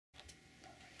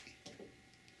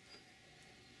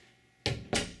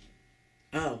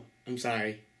I'm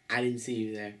sorry. I didn't see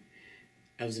you there.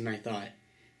 I was in my thought.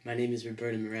 My name is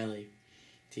Roberto and right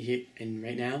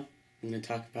now, I'm going to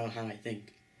talk about how I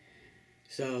think.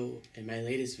 So, in my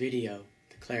latest video,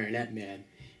 The Clarinet Man,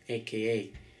 aka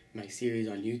my series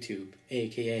on YouTube,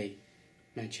 aka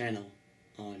my channel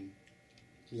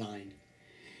online,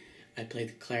 I play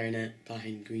the clarinet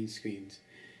behind green screens.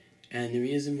 And the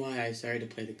reason why I started to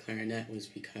play the clarinet was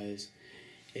because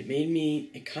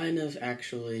it kind of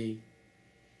actually,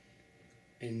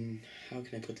 and how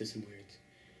can I put this in words?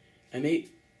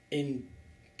 In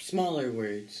smaller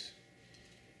words,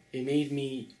 it made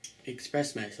me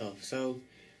express myself. So,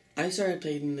 I started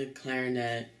playing the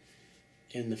clarinet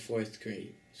in the 4th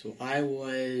grade. So I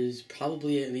was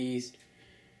probably at least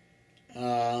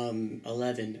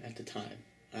 11 at the time.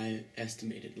 I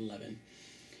estimated 11.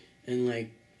 And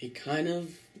it kind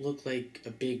of looked like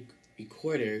a big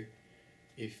recorder,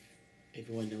 if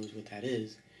everyone knows what that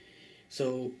is.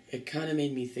 So it kind of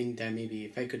made me think that maybe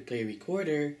if I could play a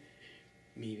recorder,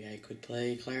 maybe I could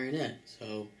play clarinet.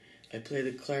 So I played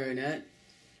the clarinet.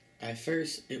 At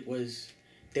first,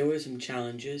 there were some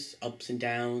challenges, ups and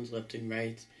downs, left and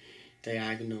right,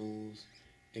 diagonals,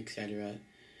 etc.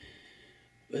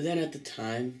 But then at the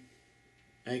time,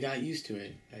 I got used to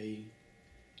it.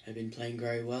 I've been playing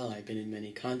very well. I've been in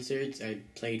many concerts. I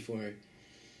played for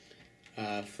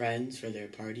friends for their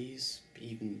parties,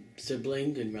 even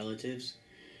siblings and relatives.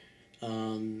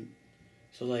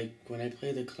 So when I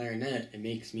play the clarinet, it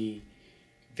makes me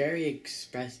very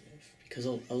expressive because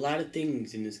a lot of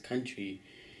things in this country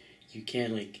you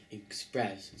can't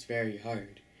express. It's very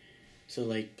hard.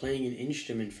 So playing an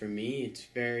instrument for me, it's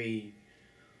very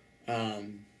how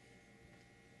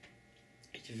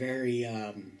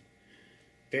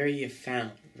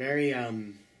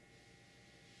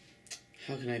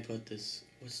can I put this?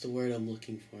 What's the word I'm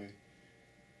looking for?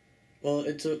 Well,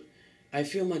 I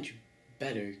feel much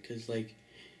better because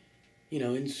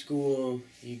in school,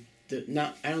 I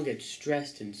don't get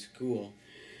stressed in school,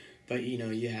 but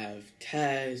you have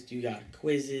tests, you got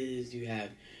quizzes, you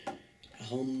have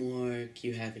homework,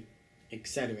 you have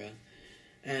etc.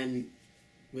 And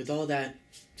with all that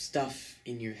stuff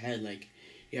in your head,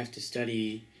 you have to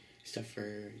study stuff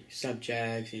for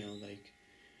subjects,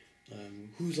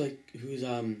 who's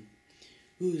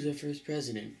the first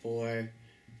president or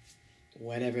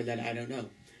whatever that I don't know.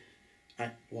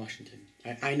 Washington.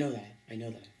 I know that.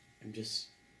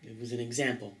 It was an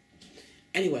example.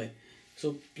 Anyway,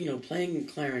 so playing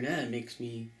clarinet makes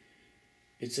me.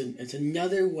 It's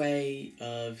another way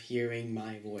of hearing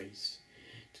my voice.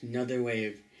 It's another way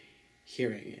of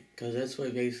hearing it, because that's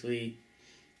what basically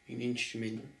an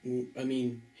instrument. I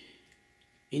mean,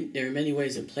 there are many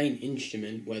ways to play an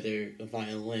instrument, whether a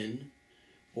violin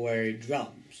or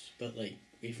drums. But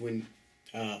if when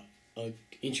a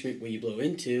instrument where you blow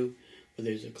into,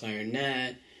 whether it's a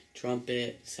clarinet,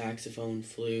 trumpet, saxophone,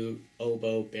 flute,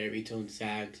 oboe, baritone,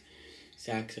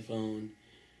 saxophone,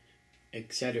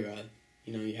 etc.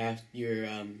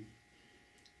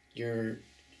 You're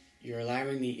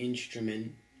allowing the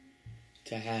instrument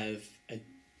to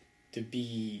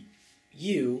be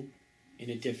you in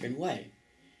a different way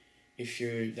if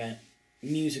you're that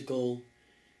musical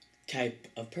type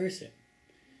of person.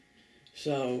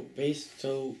 So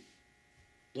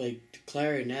the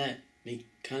clarinet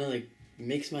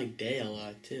makes my day a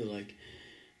lot too.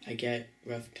 I get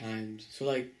rough times. So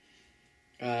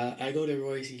I go to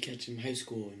Roy C. Ketchum High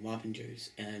School in Wappingers,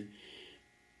 and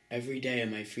every day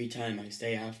in my free time I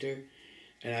stay after,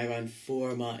 and I run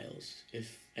 4 miles.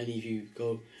 If any of you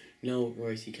know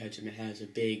Roy C. Ketchum, it has a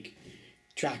big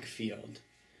track field.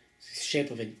 It's the shape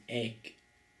of an egg,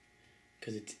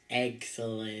 because it's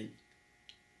excellent.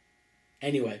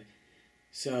 Anyway,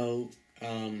 so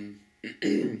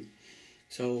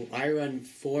so I run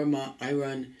 4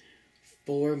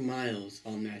 miles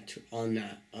on that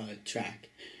track,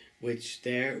 which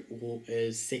there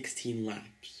is 16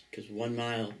 laps, because 1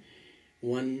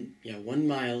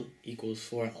 mile equals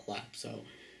 4 laps. So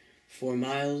 4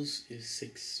 miles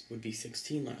would be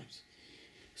 16 laps.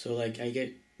 So I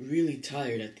get really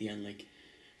tired at the end.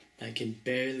 I can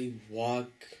barely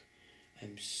walk.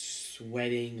 I'm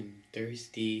sweating. I'm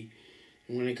thirsty.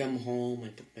 And when I come home, I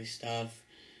put my stuff.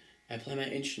 I play my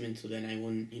instrument, so then I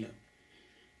wouldn't,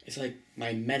 it's like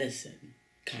my medicine,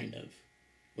 kind of,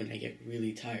 when I get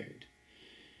really tired.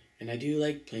 And I do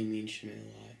like playing the instrument a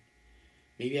lot.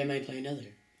 Maybe I might play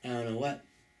another. I don't know what,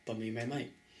 but maybe I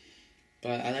might.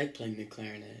 But I like playing the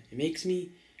clarinet. It makes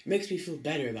me feel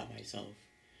better about myself.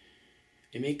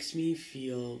 It makes me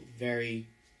feel very,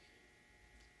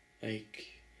 it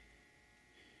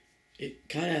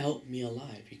kind of helped me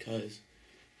alive, because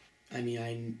I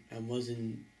mean, I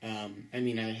wasn't, I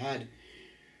mean, I had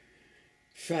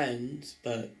friends,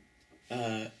 but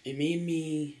it made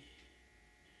me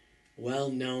well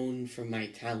known for my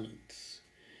talents.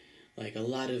 Like, a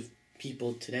lot of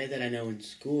people today that I know in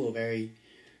school, they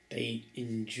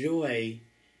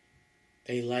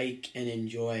like and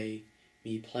enjoy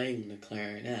me playing the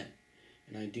clarinet.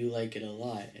 And I do like it a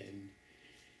lot. And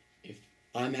if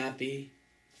I'm happy,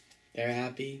 they're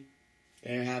happy,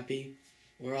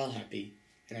 we're all happy.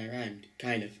 And I rhymed,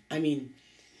 kind of. I mean,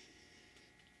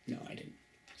 no, I didn't.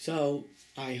 So,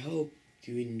 I hope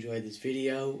you enjoyed this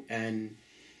video, and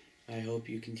I hope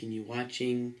you continue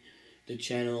watching. The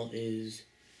channel is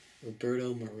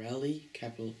Roberto Morelli,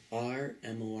 capital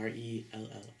R-M-O-R-E-L-L-I.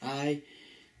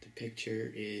 The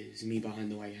picture is me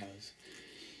behind the White House.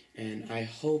 And I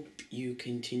hope you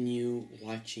continue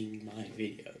watching my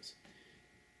videos.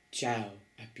 Ciao,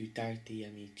 a più tardi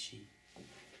amici.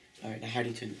 Alright, now how do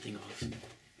you turn the thing off?